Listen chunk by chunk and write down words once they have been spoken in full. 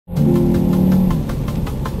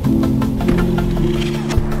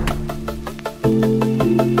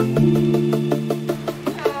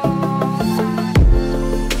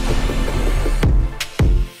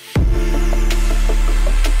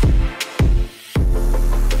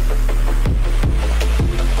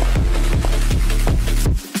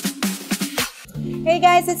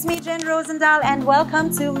guys, it's me, Jen Rosendahl, and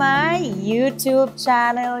welcome to my YouTube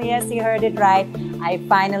channel. Yes, you heard it right. I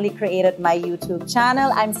finally created my YouTube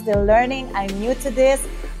channel. I'm still learning. I'm new to this,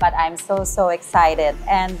 but I'm so excited.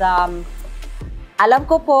 And alam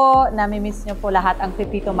ko po, nami-miss nyo po lahat ang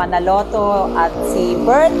Pipito Manaloto at si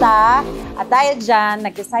Berta. At dahil dyan,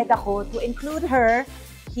 nag-decide ako to include her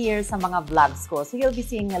here sa mga vlogs ko. So you'll be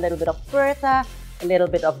seeing a little bit of Berta, a little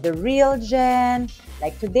bit of the real Jen.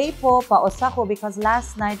 Like today po, paos ako because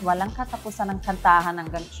last night walang katapusan ng kantahan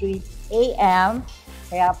hanggang 3 a.m.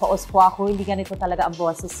 Kaya paos po ako, hindi ganito talaga ang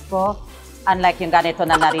boses ko. Unlike yung ganito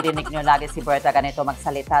na naririnig nyo lagi si Berta, ganito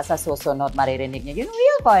magsalita, sa susunod maririnig nyo yung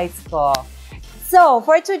real voice ko. So,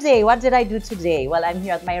 for today, what did I do today? Well, I'm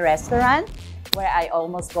here at my restaurant where I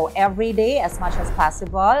almost go every day as much as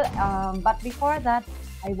possible. But before that,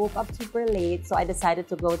 I woke up super late, so I decided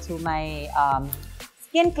to go to my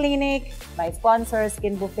skin clinic, my sponsor,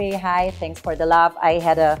 Skin Buffet. Hi, thanks for the love. I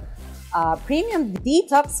had a premium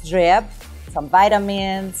detox drip, some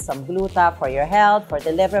vitamins, some gluta for your health, for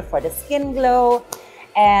the liver, for the skin glow.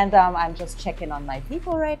 And I'm just checking on my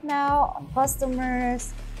people right now, on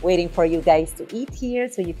customers, waiting for you guys to eat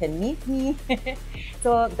here so you can meet me.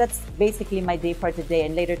 So that's basically my day for today.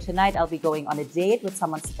 And later tonight, I'll be going on a date with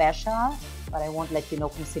someone special. But I won't let you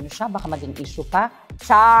know kung sino siya. Baka maging issue pa.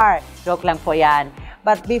 Char! Joke lang po yan.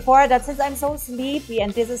 But before that, since I'm so sleepy,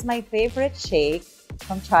 and this is my favorite shake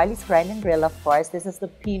from Charlie's Grind and Grill, of course. This is the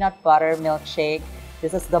peanut butter milkshake.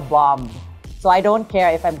 This is the bomb. So I don't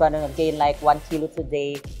care if I'm gonna gain like 1 kilo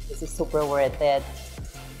today. This is super worth it.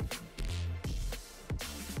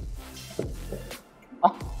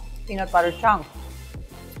 Oh, peanut butter chunk.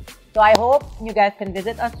 So I hope you guys can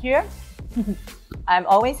visit us here. I'm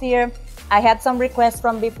always here. I had some requests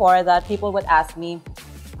from before that people would ask me,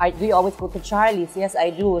 do you always go to Charlie's? Yes, I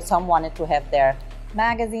do. Some wanted to have their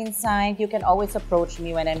magazine signed. You can always approach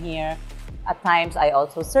me when I'm here. At times, I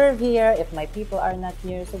also serve here if my people are not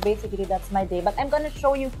here. So basically, that's my day. But I'm going to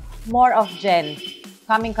show you more of Jen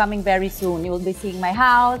coming very soon. You will be seeing my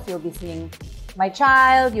house. You'll be seeing my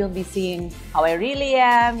child. You'll be seeing how I really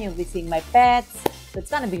am. You'll be seeing my pets. So it's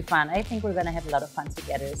going to be fun. I think we're going to have a lot of fun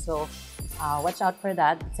together. So watch out for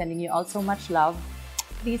that. Sending you all so much love.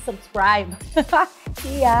 Please subscribe.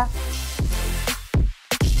 See ya.